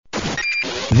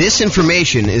This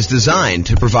information is designed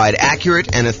to provide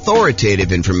accurate and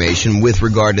authoritative information with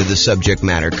regard to the subject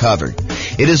matter covered.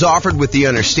 It is offered with the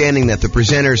understanding that the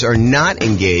presenters are not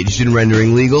engaged in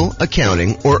rendering legal,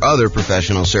 accounting, or other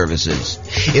professional services.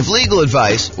 If legal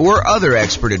advice or other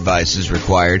expert advice is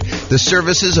required, the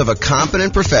services of a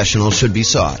competent professional should be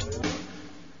sought.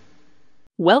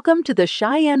 Welcome to the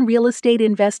Cheyenne Real Estate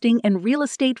Investing and Real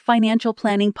Estate Financial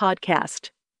Planning Podcast.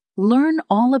 Learn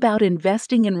all about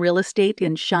investing in real estate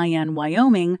in Cheyenne,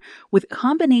 Wyoming, with a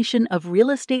combination of real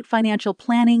estate financial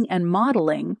planning and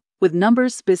modeling with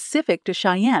numbers specific to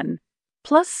Cheyenne,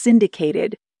 plus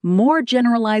syndicated, more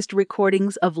generalized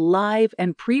recordings of live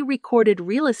and pre-recorded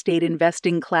real estate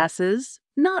investing classes,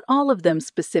 not all of them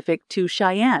specific to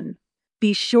Cheyenne.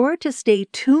 Be sure to stay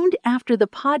tuned after the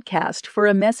podcast for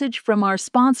a message from our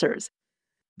sponsors.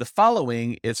 The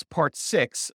following is part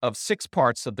 6 of 6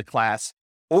 parts of the class,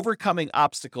 Overcoming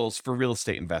Obstacles for Real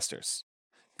Estate Investors.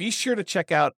 Be sure to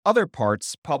check out other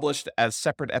parts published as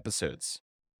separate episodes.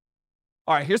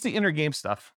 All right, here's the inner game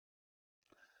stuff.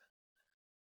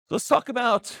 Let's talk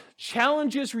about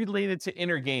challenges related to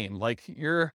inner game, like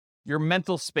your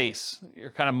mental space, your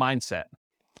kind of mindset.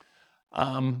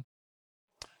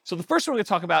 So the first one we're going to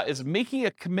talk about is making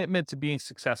a commitment to being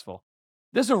successful.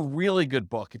 This is a really good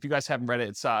book. If you guys haven't read it,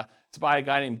 it's by a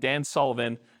guy named Dan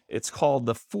Sullivan. It's called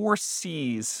The 4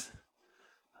 C's.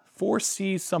 4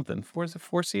 C's something. Is it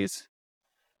 4 C's?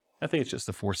 I think it's just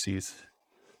the 4 C's.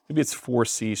 Maybe it's 4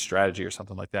 C strategy or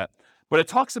something like that. But it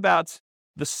talks about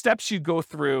the steps you go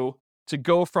through to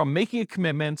go from making a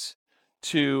commitment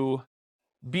to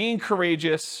being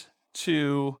courageous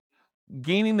to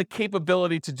gaining the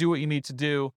capability to do what you need to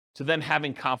do to then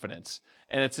having confidence.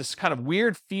 And it's this kind of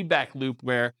weird feedback loop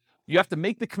where you have to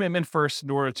make the commitment first in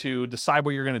order to decide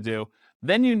what you're going to do.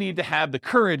 Then you need to have the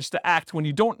courage to act when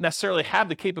you don't necessarily have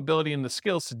the capability and the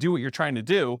skills to do what you're trying to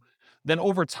do. Then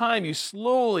over time, you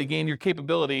slowly gain your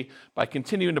capability by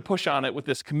continuing to push on it with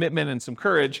this commitment and some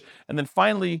courage. And then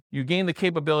finally, you gain the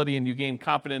capability and you gain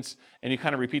confidence and you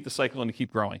kind of repeat the cycle and you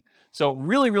keep growing. So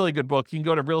really, really good book. You can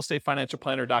go to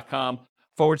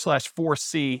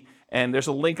realestatefinancialplanner.com/4C, and there's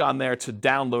a link on there to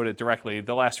download it directly.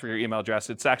 They'll ask for your email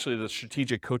address. It's actually the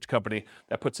Strategic Coach Company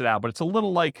that puts it out, but it's a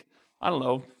little like,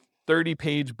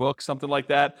 30-page book, something like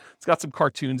that. It's got some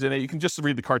cartoons in it. You can just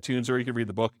read the cartoons or you can read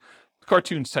the book. The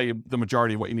cartoons tell you the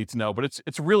majority of what you need to know, but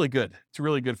it's really good. It's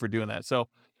really good for doing that. So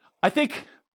I think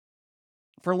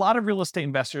for a lot of real estate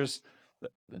investors,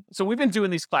 so we've been doing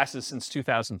these classes since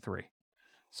 2003.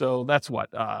 So that's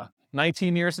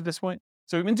 19 years at this point?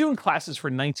 So we've been doing classes for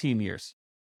 19 years.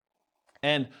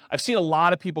 And I've seen a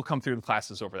lot of people come through the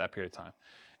classes over that period of time.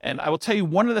 And I will tell you,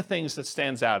 one of the things that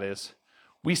stands out is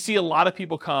we see a lot of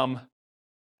people come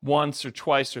once or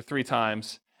twice or 3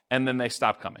 times, and then they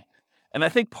stop coming. And I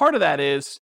think part of that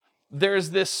is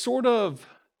there's this sort of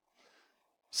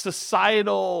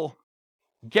societal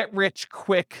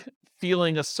get-rich-quick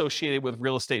feeling associated with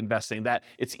real estate investing, that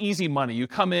it's easy money. You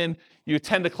come in, you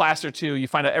attend a class or 2, you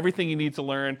find out everything you need to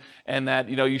learn, and that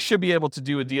you should be able to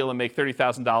do a deal and make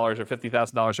 $30,000 or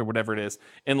 $50,000 or whatever it is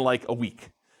in like a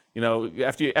week.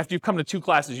 After you've come to 2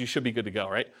 classes, you should be good to go,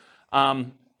 right?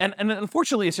 And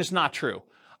unfortunately, it's just not true.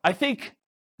 I think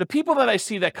the people that I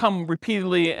see that come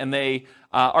repeatedly and they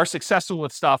are successful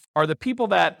with stuff are the people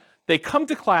that they come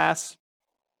to class,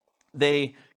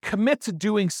 they commit to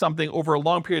doing something over a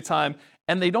long period of time,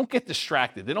 and they don't get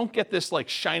distracted. They don't get this like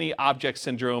shiny object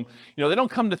syndrome. They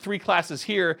don't come to 3 classes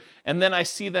here, and then I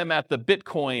see them at the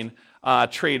Bitcoin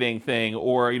trading thing,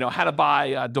 or how to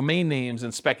buy domain names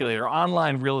and speculate, or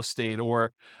online real estate,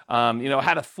 or how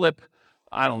to flip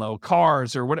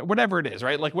cars or whatever it is,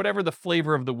 right? Like whatever the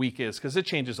flavor of the week is, because it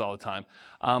changes all the time.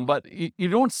 But you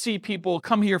don't see people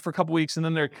come here for a couple weeks and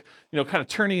then they're, kind of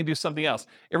turning into something else.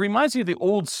 It reminds me of the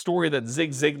old story that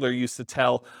Zig Ziglar used to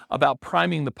tell about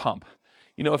priming the pump.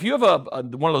 If you have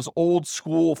one of those old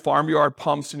school farmyard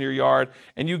pumps in your yard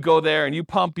and you go there and you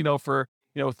pump, for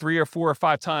 3 or 4 or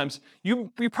 5 times,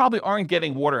 you probably aren't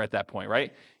getting water at that point,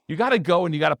 right? You got to go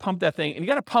and you got to pump that thing, and you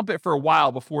got to pump it for a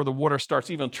while before the water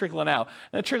starts even trickling out.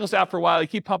 And it trickles out for a while. You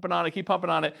keep pumping on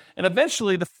it, and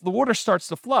eventually the water starts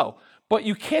to flow. But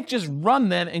you can't just run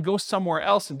then and go somewhere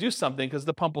else and do something because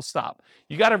the pump will stop.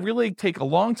 You got to really take a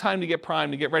long time to get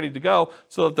primed, to get ready to go,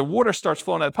 so that the water starts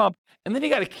flowing out of the pump. And then you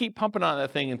got to keep pumping on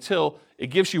that thing until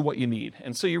it gives you what you need.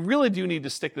 And so you really do need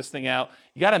to stick this thing out.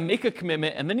 You got to make a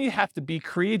commitment, and then you have to be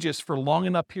courageous for a long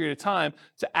enough period of time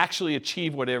to actually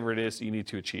achieve whatever it is that you need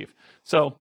to achieve.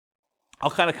 So I'll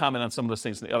kind of comment on some of those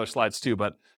things in the other slides too.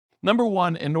 But number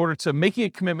one, in order to making a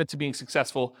commitment to being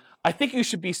successful, I think you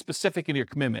should be specific in your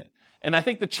commitment. And I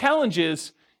think the challenge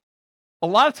is a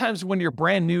lot of times when you're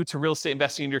brand new to real estate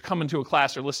investing and you're coming to a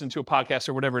class or listening to a podcast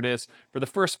or whatever it is for the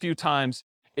first few times,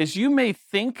 is you may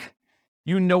think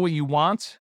you know what you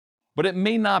want, but it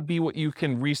may not be what you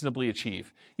can reasonably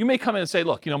achieve. You may come in and say,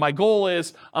 look, my goal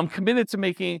is I'm committed to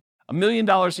making $1 million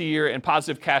a year in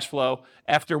positive cash flow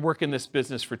after working this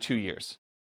business for 2 years.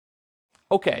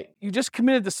 Okay, you just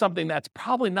committed to something that's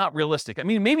probably not realistic. I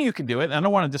mean, maybe you can do it. And I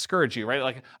don't want to discourage you, right?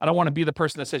 Like, I don't want to be the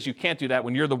person that says you can't do that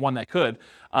when you're the one that could.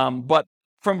 But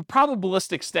from a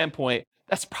probabilistic standpoint,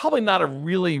 that's probably not a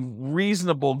really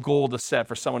reasonable goal to set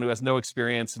for someone who has no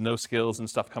experience and no skills and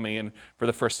stuff coming in for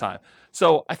the first time.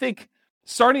 So I think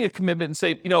starting a commitment and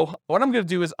say, what I'm going to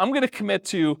do is I'm going to commit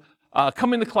to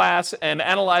coming to class and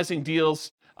analyzing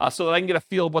deals so that I can get a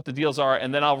feel of what the deals are,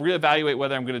 and then I'll reevaluate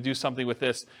whether I'm going to do something with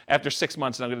this after 6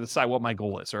 months, and I'm going to decide what my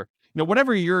goal is, or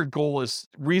whatever your goal is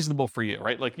reasonable for you,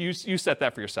 right? Like you set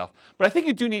that for yourself. But I think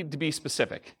you do need to be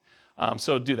specific,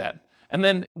 so do that. And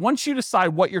then once you decide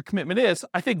what your commitment is,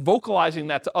 I think vocalizing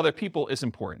that to other people is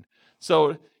important.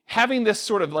 So having this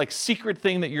sort of like secret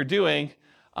thing that you're doing,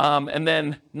 and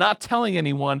then not telling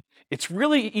anyone, it's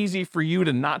really easy for you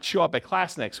to not show up at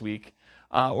class next week.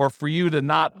 Or for you to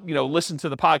not, listen to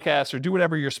the podcast or do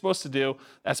whatever you're supposed to do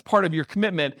as part of your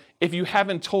commitment if you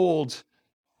haven't told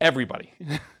everybody.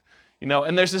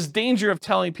 And there's this danger of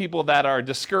telling people that are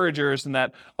discouragers and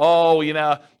that, so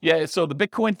the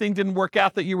Bitcoin thing didn't work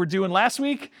out that you were doing last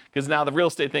week, because now the real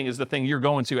estate thing is the thing you're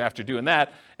going to after doing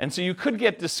that. And so you could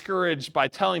get discouraged by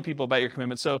telling people about your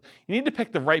commitment. So you need to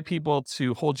pick the right people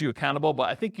to hold you accountable, but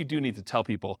I think you do need to tell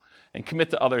people and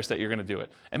commit to others that you're going to do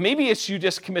it. And maybe it's you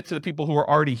just commit to the people who are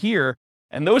already here,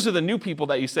 and those are the new people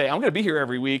that you say, I'm going to be here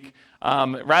every week,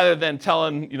 rather than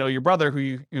telling, your brother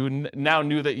who now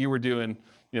knew that you were doing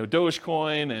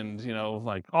Dogecoin and,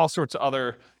 like all sorts of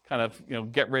other kind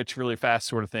of, get rich really fast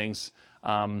sort of things,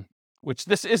 which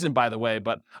this isn't, by the way,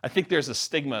 but I think there's a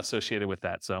stigma associated with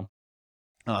that. So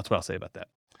that's what I'll say about that.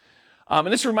 And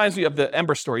this reminds me of the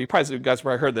Ember story. You probably guys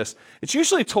probably heard this. It's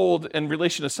usually told in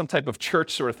relation to some type of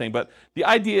church sort of thing, but the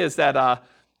idea is that,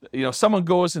 someone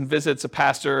goes and visits a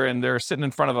pastor and they're sitting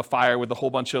in front of a fire with a whole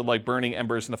bunch of like burning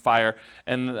embers in the fire.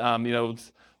 And,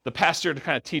 the pastor, to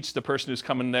kind of teach the person who's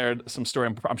coming there some story,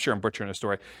 I'm sure I'm butchering a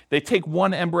story. They take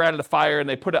one ember out of the fire and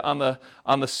they put it on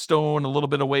the stone a little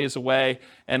bit of ways away.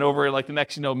 And over like the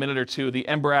next minute or two, the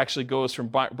ember actually goes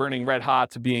from burning red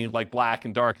hot to being like black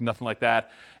and dark and nothing like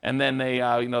that. And then they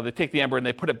they take the ember and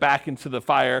they put it back into the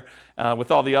fire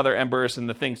with all the other embers, and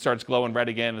the thing starts glowing red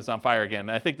again and it's on fire again.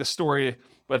 And I think the story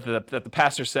that the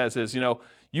pastor says is,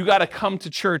 you got to come to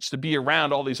church to be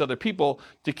around all these other people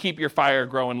to keep your fire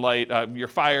growing light, your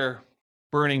fire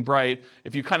burning bright.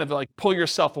 If you kind of like pull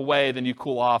yourself away, then you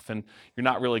cool off and you're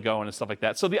not really going and stuff like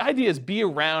that. So the idea is be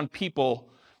around people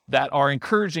that are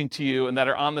encouraging to you and that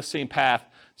are on the same path,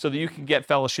 so that you can get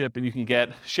fellowship and you can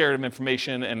get shared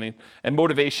information and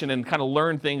motivation and kind of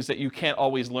learn things that you can't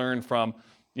always learn from,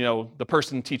 the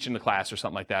person teaching the class or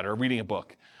something like that, or reading a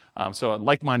book. So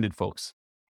like-minded folks.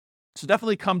 So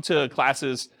definitely come to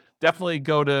classes, definitely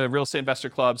go to real estate investor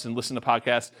clubs and listen to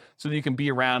podcasts so that you can be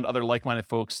around other like-minded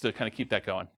folks to kind of keep that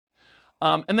going.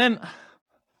 And then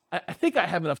I think I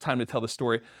have enough time to tell the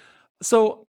story.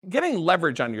 So getting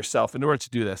leverage on yourself in order to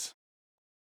do this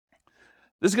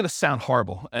is going to sound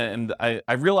horrible. And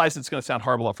I realize it's going to sound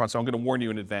horrible up front, so I'm going to warn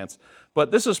you in advance.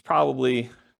 But this was probably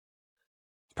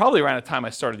around the time I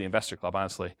started the investor club,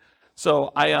 honestly.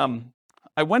 So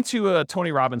I went to a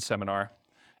Tony Robbins seminar.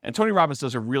 And Tony Robbins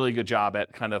does a really good job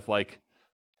at kind of like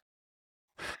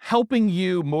helping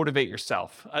you motivate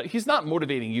yourself. He's not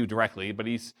motivating you directly, but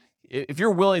if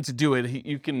you're willing to do it,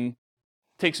 you can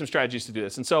take some strategies to do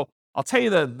this. And so I'll tell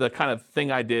you the kind of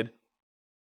thing I did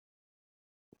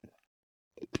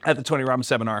at the Tony Robbins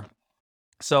seminar.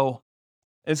 So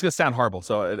it's going to sound horrible,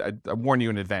 so I warn you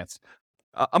in advance.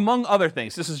 Among other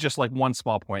things, this is just like one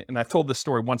small point, and I've told this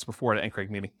story once before at an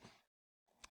NCRAG meeting.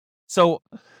 So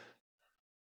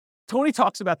Tony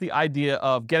talks about the idea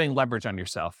of getting leverage on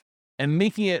yourself and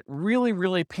making it really,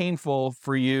 really painful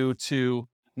for you to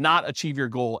not achieve your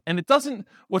goal. And it doesn't,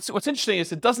 what's interesting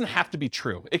is it doesn't have to be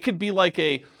true. It could be like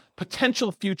a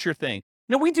potential future thing.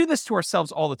 We do this to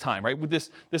ourselves all the time, right? With this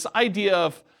idea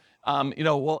of,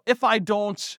 if I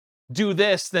don't do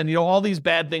this, then, all these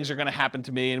bad things are going to happen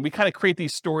to me. And we kind of create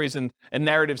these stories and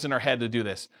narratives in our head to do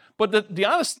this. But the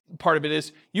honest part of it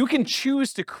is you can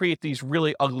choose to create these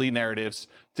really ugly narratives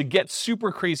to get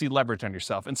super crazy leverage on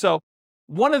yourself. And so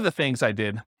one of the things I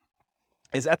did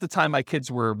is, at the time my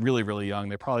kids were really, really young.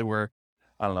 They probably were,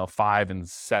 5 and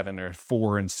 7 or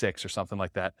 4 and 6 or something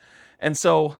like that. And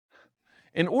so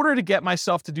in order to get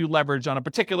myself to do leverage on a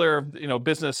particular,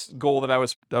 business goal that I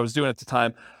was doing at the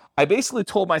time, I basically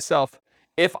told myself,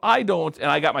 if I don't, and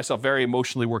I got myself very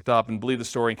emotionally worked up and believed the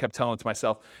story and kept telling it to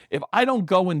myself, if I don't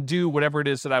go and do whatever it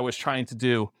is that I was trying to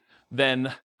do,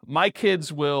 then my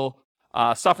kids will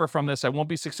suffer from this. I won't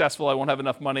be successful. I won't have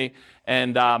enough money.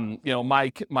 And,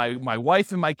 my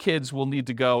wife and my kids will need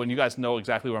to go, and you guys know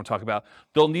exactly what I'm talking about.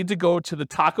 They'll need to go to the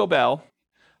Taco Bell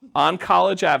on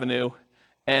College Avenue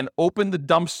and open the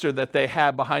dumpster that they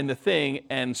have behind the thing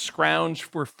and scrounge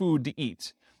for food to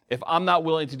eat. If I'm not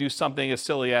willing to do something as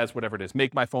silly as whatever it is,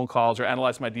 make my phone calls or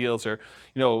analyze my deals or,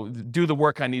 do the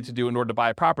work I need to do in order to buy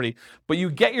a property. But you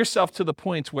get yourself to the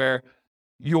point where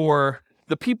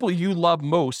the people you love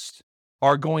most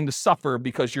are going to suffer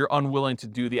because you're unwilling to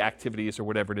do the activities or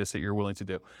whatever it is that you're willing to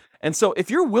do. And so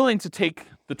if you're willing to take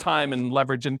the time and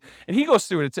leverage, and he goes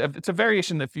through it, it's a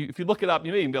variation that if you look it up,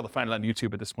 you may even be able to find it on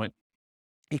YouTube at this point.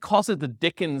 He calls it the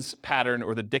Dickens pattern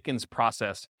or the Dickens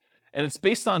process. And it's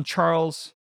based on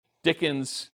Charles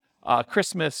Dickens'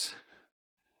 Christmas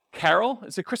Carol.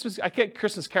 Is it Christmas? I get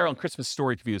Christmas Carol and Christmas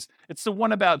Story confused. It's the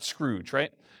one about Scrooge,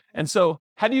 right? And so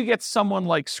how do you get someone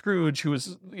like Scrooge, who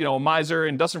is, a miser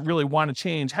and doesn't really want to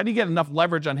change, how do you get enough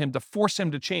leverage on him to force him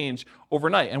to change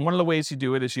overnight? And one of the ways you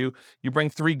do it is you bring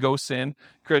 3 ghosts in,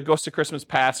 Ghost of Christmas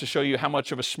Past, to show you how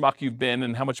much of a schmuck you've been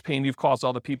and how much pain you've caused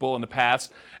all the people in the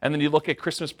past. And then you look at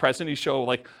Christmas Present, you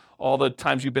show all the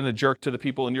times you've been a jerk to the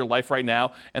people in your life right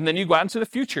now. And then you go out into the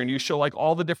future and you show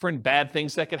all the different bad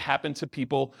things that could happen to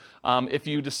people if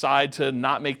you decide to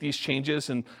not make these changes,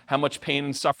 and how much pain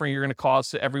and suffering you're going to cause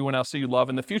to everyone else that you love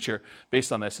in the future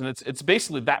based on this. And it's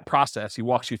basically that process he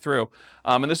walks you through.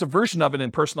 And there's a version of it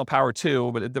in Personal Power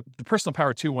 2, but the Personal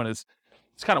Power 2 one it's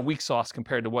kind of weak sauce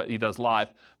compared to what he does live.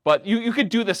 But you could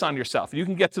do this on yourself. You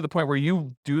can get to the point where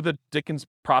you do the Dickens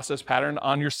process pattern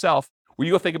on yourself, where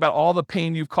you go think about all the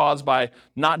pain you've caused by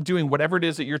not doing whatever it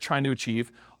is that you're trying to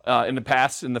achieve in the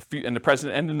past, in the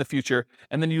present, and in the future,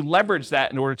 and then you leverage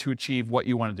that in order to achieve what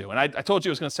you want to do. And I told you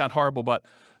it was going to sound horrible, but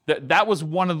that was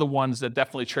one of the ones that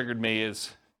definitely triggered me,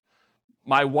 is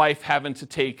my wife having to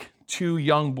take 2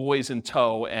 young boys in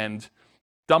tow and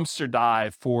dumpster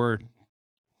dive for,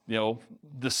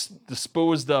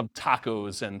 disposed of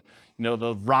tacos and,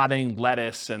 the rotting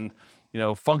lettuce and,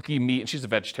 funky meat. And she's a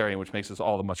vegetarian, which makes this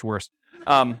all the much worse.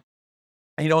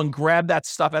 And grab that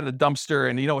stuff out of the dumpster,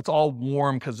 and, it's all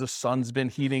warm because the sun's been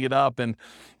heating it up. And,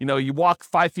 you walk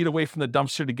 5 feet away from the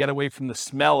dumpster to get away from the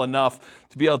smell enough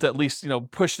to be able to at least,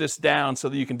 push this down so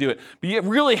that you can do it. But you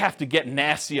really have to get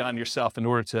nasty on yourself in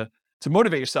order to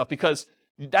motivate yourself, because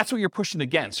that's what you're pushing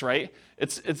against, right?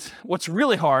 It's what's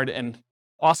really hard. And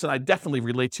Austin, I definitely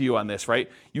relate to you on this, right?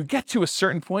 You get to a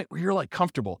certain point where you're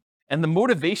comfortable, and the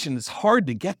motivation is hard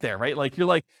to get there, right? You're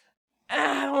like,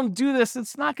 I don't do this,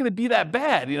 it's not going to be that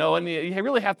bad, and you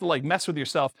really have to mess with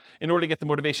yourself in order to get the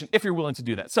motivation if you're willing to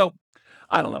do that. So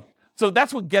I don't know. So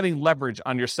that's what getting leverage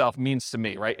on yourself means to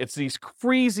me, right? It's these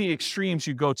crazy extremes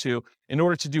you go to in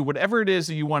order to do whatever it is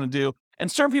that you want to do.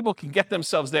 And certain people can get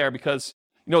themselves there because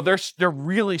they're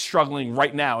really struggling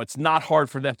right now. It's not hard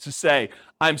for them to say,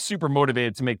 I'm super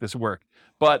motivated to make this work.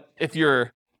 But if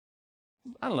you're,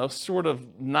 sort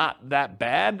of not that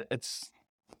bad,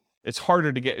 it's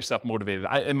harder to get yourself motivated,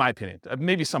 in my opinion.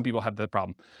 Maybe some people have that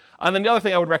problem. And then the other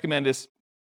thing I would recommend is,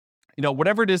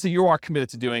 whatever it is that you are committed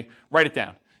to doing, write it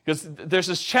down. Because there's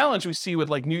this challenge we see with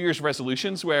New Year's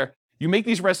resolutions, where you make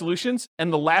these resolutions,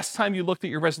 and the last time you looked at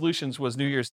your resolutions was New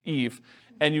Year's Eve,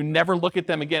 and you never look at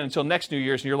them again until next New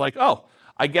Year's, and you're like, oh,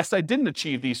 I guess I didn't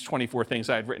achieve these 24 things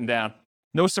I had written down.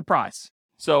 No surprise.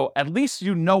 So at least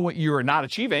you know what you are not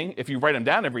achieving if you write them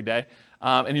down every day,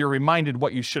 and you're reminded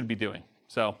what you should be doing.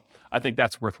 So I think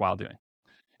that's worthwhile doing.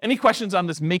 Any questions on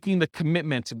this making the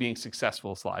commitment to being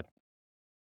successful slide?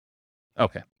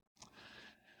 Okay.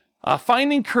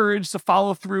 Finding courage to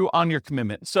follow through on your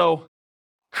commitment. So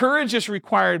courage is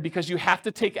required because you have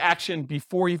to take action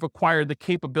before you've acquired the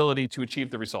capability to achieve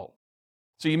the result.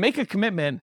 So you make a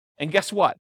commitment, and guess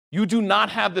what? You do not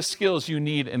have the skills you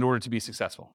need in order to be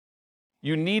successful.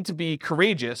 You need to be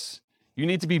courageous. You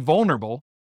need to be vulnerable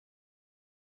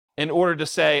in order to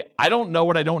say, I don't know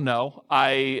what I don't know.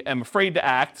 I am afraid to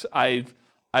act. I'm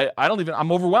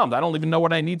overwhelmed. I don't even know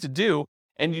what I need to do.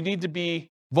 And you need to be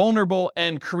vulnerable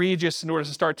and courageous in order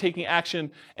to start taking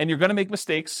action. And you're going to make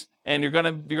mistakes, and you're going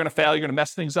to fail. You're going to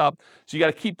mess things up. So you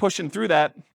got to keep pushing through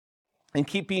that and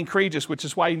keep being courageous, which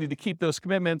is why you need to keep those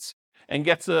commitments and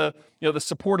get to, the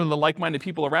support of the like-minded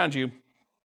people around you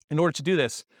in order to do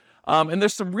this. And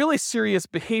there's some really serious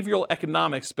behavioral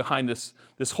economics behind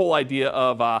this whole idea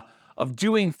of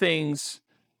doing things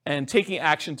and taking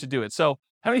action to do it. So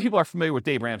how many people are familiar with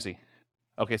Dave Ramsey?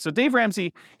 Okay, so Dave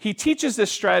Ramsey, he teaches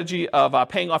this strategy of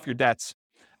paying off your debts.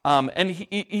 And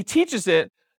he teaches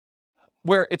it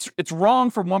where it's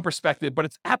wrong from one perspective, but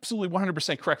it's absolutely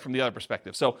 100% correct from the other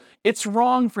perspective. So it's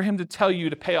wrong for him to tell you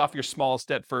to pay off your smallest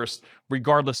debt first,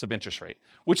 regardless of interest rate,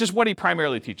 which is what he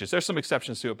primarily teaches. There's some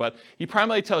exceptions to it, but he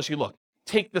primarily tells you, look,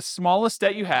 take the smallest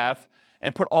debt you have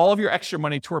and put all of your extra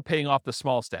money toward paying off the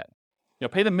smallest debt.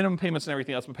 Pay the minimum payments and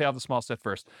everything else, but pay off the smallest debt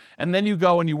first. And then you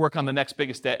go and you work on the next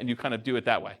biggest debt and you kind of do it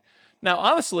that way. Now,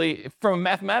 honestly, from a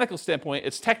mathematical standpoint,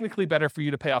 it's technically better for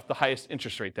you to pay off the highest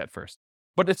interest rate debt first.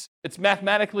 But it's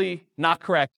mathematically not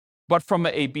correct. But from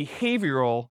a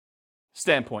behavioral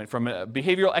standpoint, from a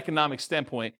behavioral economic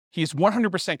standpoint, he's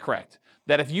 100% correct.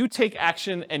 That if you take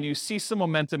action and you see some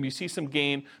momentum, you see some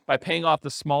gain by paying off the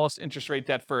smallest interest rate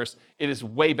debt first, it is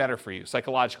way better for you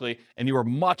psychologically, and you are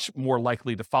much more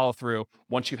likely to follow through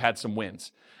once you've had some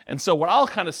wins. And so what I'll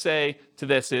kind of say to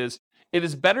this is, it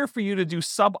is better for you to do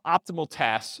suboptimal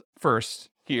tasks first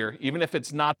here, even if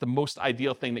it's not the most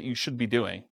ideal thing that you should be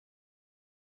doing,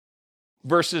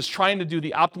 versus trying to do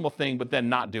the optimal thing but then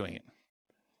not doing it.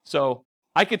 So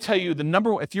I could tell you the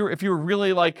number one, if you're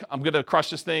really like, I'm going to crush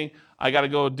this thing, I got to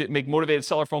go make motivated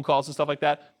seller phone calls and stuff like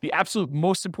that, the absolute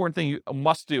most important thing you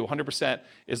must do 100%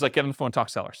 is like get on the phone and talk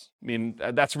to sellers. I mean,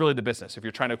 that's really the business. If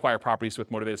you're trying to acquire properties with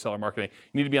motivated seller marketing,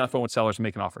 you need to be on the phone with sellers and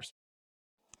making offers.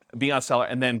 Be on seller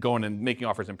and then going and making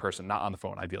offers in person, not on the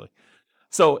phone, ideally.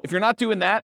 So if you're not doing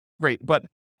that, great. But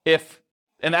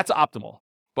and that's optimal.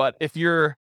 But if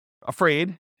you're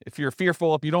afraid, if you're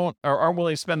fearful, if you don't or aren't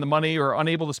willing to spend the money or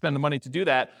unable to spend the money to do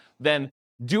that, then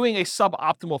doing a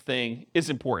suboptimal thing is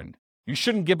important. You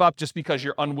shouldn't give up just because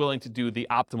you're unwilling to do the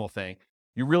optimal thing.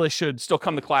 You really should still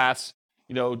come to class,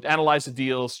 analyze the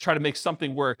deals, try to make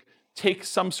something work, take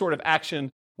some sort of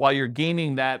action while you're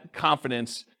gaining that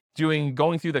confidence,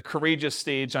 going through the courageous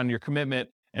stage on your commitment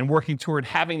and working toward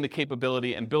having the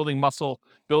capability and building muscle,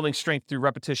 building strength through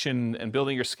repetition and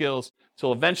building your skills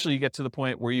till eventually you get to the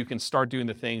point where you can start doing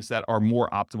the things that are more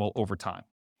optimal over time.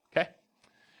 Okay?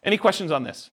 Any questions on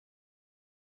this?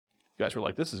 You guys were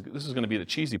like, this is going to be the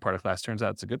cheesy part of class. Turns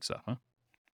out it's the good stuff, huh?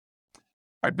 All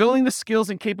right, building the skills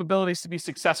and capabilities to be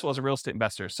successful as a real estate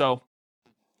investor. So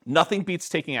nothing beats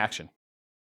taking action.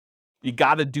 You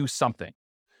got to do something.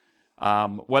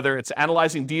 Whether it's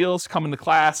analyzing deals, coming to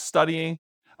class, studying,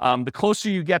 the closer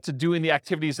you get to doing the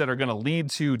activities that are going to lead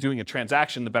to doing a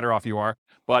transaction, the better off you are.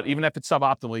 But even if it's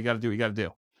suboptimal, you got to do what you got to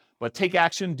do. But take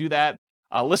action, do that.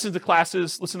 Listen to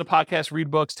classes, listen to podcasts,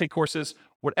 read books, take courses,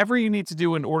 whatever you need to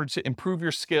do in order to improve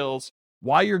your skills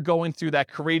while you're going through that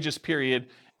courageous period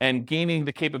and gaining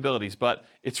the capabilities. But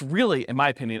it's really, in my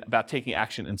opinion, about taking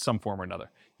action in some form or another.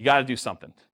 You got to do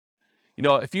something.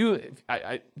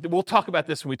 We'll talk about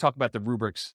this when we talk about the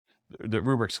rubrics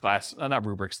class, not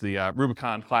rubrics, the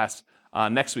Rubicon class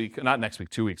next week, not next week,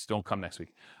 2 weeks, don't come next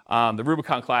week. The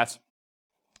Rubicon class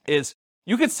is,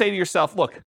 you could say to yourself,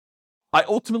 look, I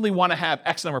ultimately want to have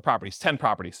X number of properties, 10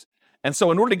 properties. And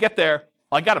so in order to get there,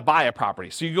 I got to buy a property.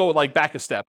 So you go back a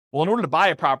step. Well, in order to buy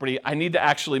a property, I need to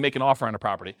actually make an offer on a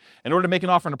property. In order to make an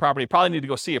offer on a property, I probably need to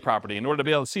go see a property. In order to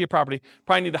be able to see a property,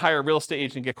 probably need to hire a real estate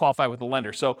agent and get qualified with a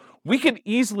lender. So we could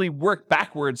easily work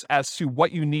backwards as to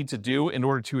what you need to do in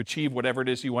order to achieve whatever it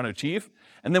is you want to achieve.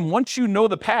 And then once you know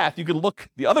the path, you can look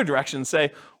the other direction and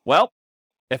say, well,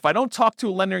 if I don't talk to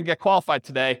a lender and get qualified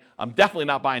today, I'm definitely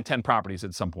not buying 10 properties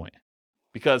at some point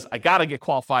because I got to get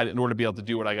qualified in order to be able to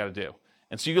do what I got to do.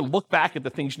 And so you can look back at the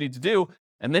things you need to do,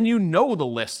 and then you know the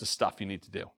list of stuff you need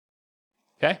to do,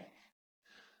 okay?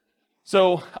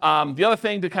 So the other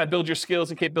thing to kind of build your skills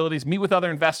and capabilities, meet with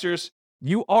other investors.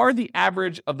 You are the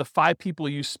average of the 5 people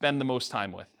you spend the most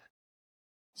time with.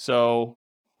 So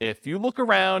if you look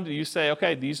around and you say,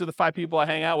 okay, these are the 5 people I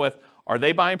hang out with, are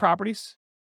they buying properties?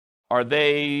 Are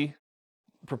they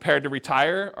prepared to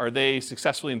retire? Are they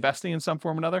successfully investing in some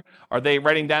form or another? Are they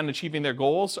writing down and achieving their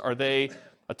goals? Are they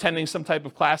attending some type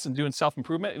of class and doing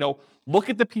self-improvement? Look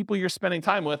at the people you're spending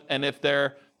time with, and if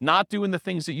they're not doing the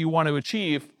things that you want to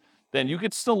achieve, then you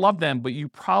could still love them, but you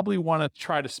probably want to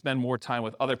try to spend more time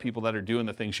with other people that are doing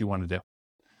the things you want to do.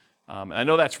 And I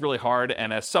know that's really hard,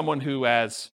 and as someone who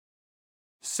has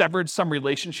severed some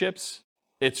relationships,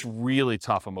 it's really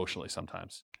tough emotionally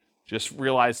sometimes. Just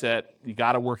realize that you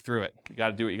got to work through it. You got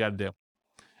to do what you got to do.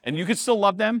 And you can still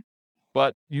love them,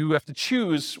 but you have to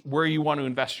choose where you want to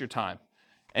invest your time.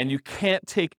 And you can't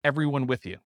take everyone with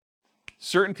you.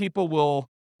 Certain people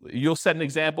you'll set an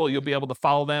example, you'll be able to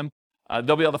follow them.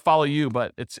 They'll be able to follow you,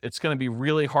 but it's going to be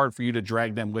really hard for you to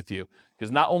drag them with you.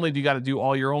 Because not only do you got to do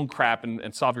all your own crap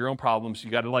and solve your own problems,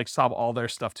 you got to solve all their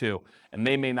stuff too. And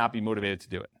they may not be motivated to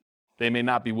do it. They may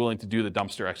not be willing to do the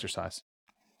dumpster exercise.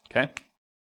 Okay?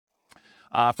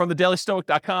 From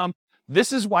thedailystoic.com,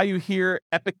 this is why you hear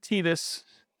Epictetus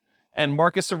and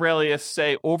Marcus Aurelius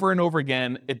say over and over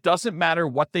again, it doesn't matter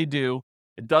what they do,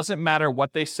 it doesn't matter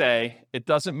what they say, it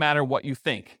doesn't matter what you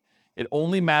think. It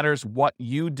only matters what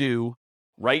you do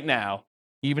right now,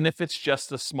 even if it's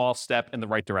just a small step in the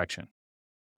right direction.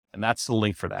 And that's the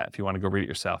link for that if you want to go read it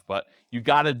yourself. But you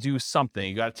got to do something.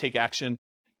 You got to take action.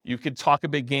 You could talk a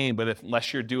big game, but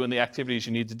unless you're doing the activities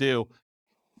you need to do,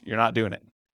 you're not doing it.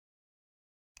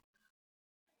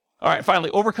 All right, finally,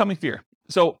 overcoming fear.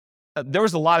 So there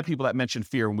was a lot of people that mentioned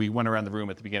fear when we went around the room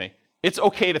at the beginning. It's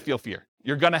okay to feel fear.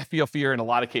 You're going to feel fear in a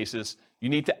lot of cases. You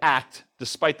need to act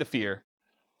despite the fear.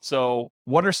 So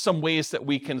what are some ways that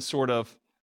we can sort of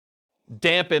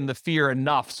dampen the fear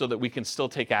enough so that we can still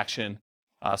take action?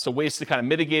 So ways to kind of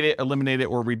mitigate it, eliminate it,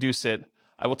 or reduce it.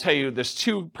 I will tell you there's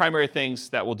two primary things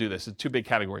that will do this. Two big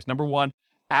categories. Number one,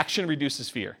 action reduces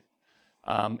fear.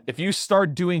 If you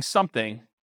start doing something,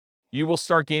 you will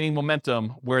start gaining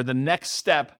momentum where the next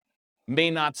step may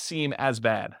not seem as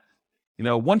bad.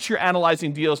 Once you're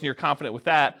analyzing deals and you're confident with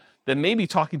that, then maybe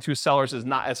talking to sellers is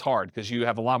not as hard because you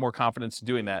have a lot more confidence in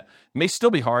doing that. It may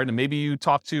still be hard, and maybe you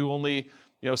talk to only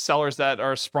sellers that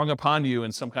are sprung upon you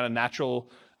in some kind of natural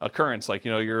occurrence, like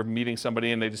you're meeting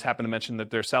somebody and they just happen to mention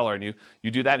that they're a seller, and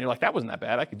you do that and you're like, that wasn't that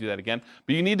bad, I could do that again.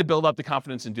 But you need to build up the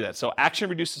confidence and do that. So action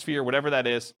reduces fear, whatever that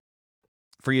is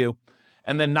for you,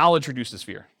 and then knowledge reduces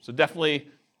fear. So definitely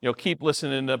keep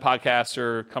listening to podcasts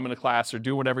or coming to class or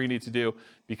do whatever you need to do,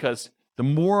 because the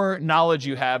more knowledge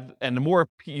you have and the more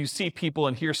you see people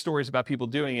and hear stories about people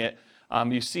doing it,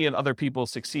 you see in other people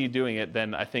succeed doing it,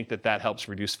 then I think that helps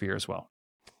reduce fear as well.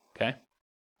 Okay?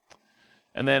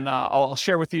 And then I'll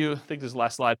share with you, I think this is the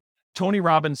last slide, Tony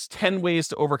Robbins' 10 ways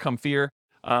to overcome fear.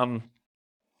 I'll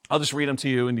just read them to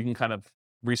you and you can kind of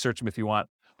research them if you want.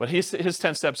 But his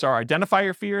 10 steps are: identify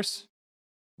your fears,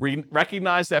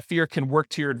 recognize that fear can work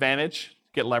to your advantage,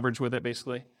 get leverage with it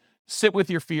basically. Sit with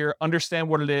your fear, understand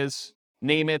what it is,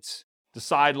 name it,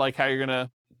 decide how you're gonna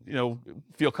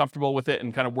feel comfortable with it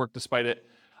and kind of work despite it.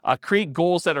 Create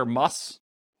goals that are musts.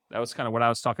 That was kind of what I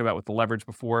was talking about with the leverage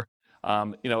before.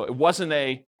 It wasn't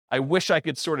I wish I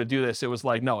could sort of do this. It was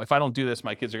like, no, if I don't do this,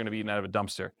 my kids are going to be eaten out of a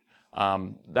dumpster.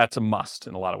 That's a must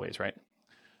in a lot of ways, right?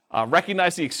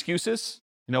 Recognize the excuses.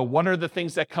 What are the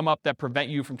things that come up that prevent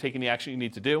you from taking the action you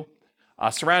need to do?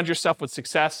 Surround yourself with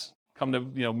success. Come to,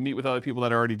 meet with other people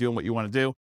that are already doing what you want to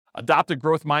do. Adopt a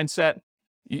growth mindset.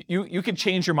 You can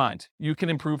change your mind. You can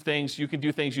improve things. You can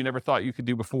do things you never thought you could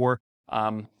do before.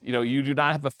 You do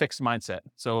not have a fixed mindset.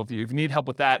 So if you need help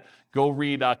with that, go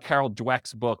read Carol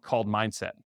Dweck's book called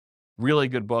Mindset. Really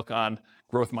good book on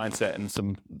growth mindset and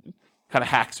some kind of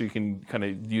hacks so you can kind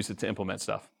of use it to implement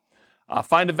stuff.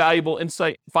 Find valuable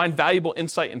insight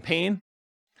in pain.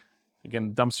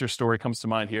 Again, dumpster story comes to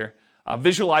mind here.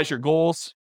 Visualize your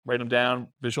goals, write them down,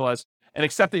 visualize, and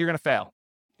accept that you're going to fail.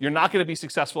 You're not going to be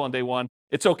successful on day one.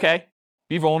 It's okay.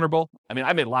 Be vulnerable.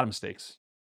 I made a lot of mistakes.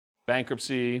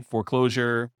 Bankruptcy,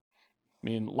 foreclosure,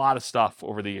 a lot of stuff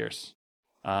over the years.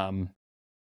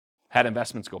 Had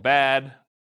investments go bad.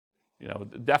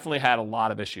 Definitely had a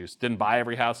lot of issues. Didn't buy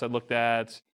every house I looked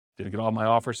at. Didn't get all my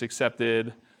offers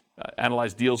accepted.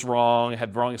 Analyzed deals wrong.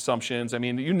 Had wrong assumptions.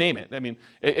 You name it.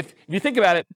 If you think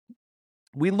about it,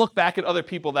 we look back at other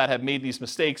people that have made these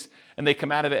mistakes and they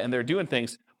come out of it and they're doing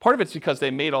things. Part of it's because they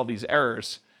made all these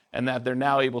errors and that they're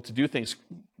now able to do things,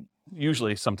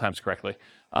 usually sometimes correctly,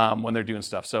 when they're doing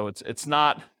stuff. So it's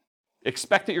not,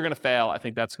 expect that you're going to fail. I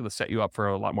think that's going to set you up for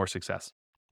a lot more success.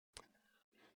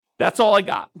 That's all I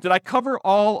got. Did I cover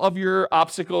all of your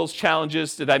obstacles,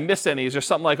 challenges? Did I miss any? Is there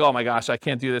something like, oh my gosh, I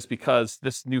can't do this because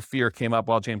this new fear came up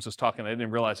while James was talking. I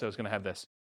didn't realize I was going to have this.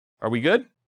 Are we good?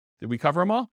 Did we cover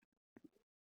them all?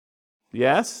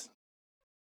 Yes?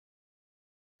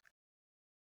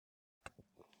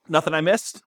 Nothing I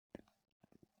missed?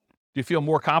 Do you feel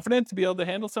more confident to be able to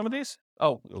handle some of these?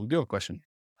 Oh, we do have a question.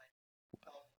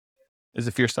 Is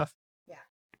it fear stuff? Yeah.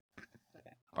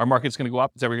 Okay. Our market's going to go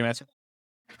up? Is that what you're going to answer?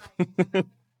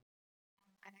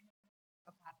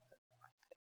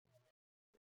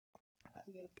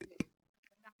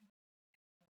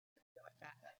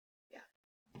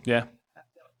 Yeah.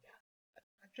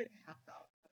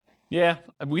 Yeah,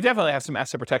 we definitely have some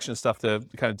asset protection stuff to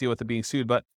kind of deal with the being sued,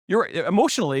 but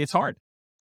emotionally, it's hard.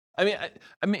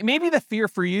 Maybe the fear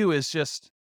for you is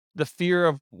just the fear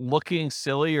of looking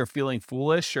silly or feeling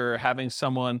foolish or having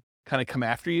someone kind of come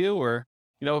after you, or,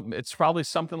 it's probably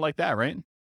something like that, right?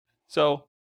 So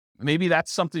maybe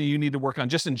that's something you need to work on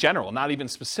just in general, not even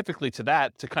specifically to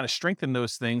that, to kind of strengthen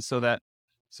those things so that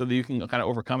you can kind of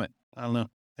overcome it. I don't know.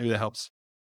 Maybe that helps.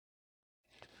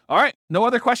 All right. No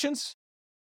other questions?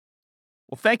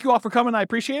 Well, thank you all for coming. I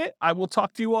appreciate it. I will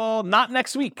talk to you all not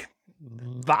next week.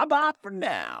 Bye-bye for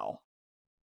now.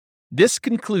 This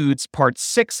concludes part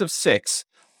 6 of 6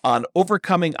 on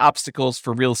overcoming obstacles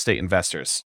for real estate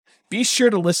investors. Be sure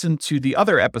to listen to the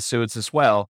other episodes as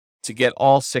well to get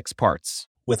all 6 parts.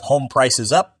 With home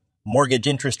prices up, mortgage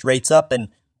interest rates up, and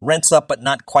rents up but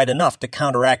not quite enough to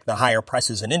counteract the higher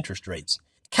prices and interest rates,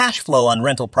 cash flow on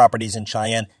rental properties in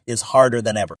Cheyenne is harder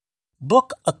than ever.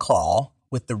 Book a call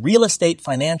with the Real Estate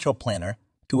Financial Planner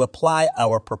to apply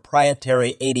our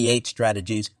proprietary 88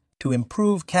 strategies to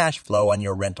improve cash flow on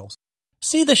your rentals.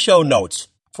 See the show notes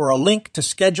for a link to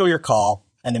schedule your call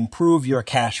and improve your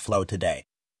cash flow today.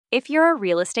 If you're a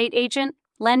real estate agent,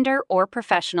 lender, or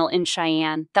professional in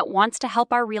Cheyenne that wants to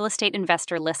help our real estate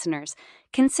investor listeners,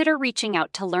 consider reaching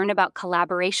out to learn about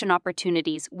collaboration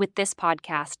opportunities with this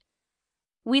podcast.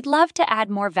 We'd love to add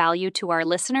more value to our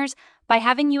listeners by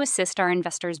having you assist our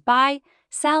investors buy,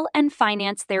 sell, and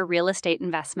finance their real estate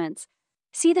investments.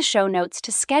 See the show notes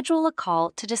to schedule a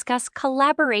call to discuss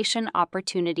collaboration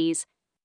opportunities.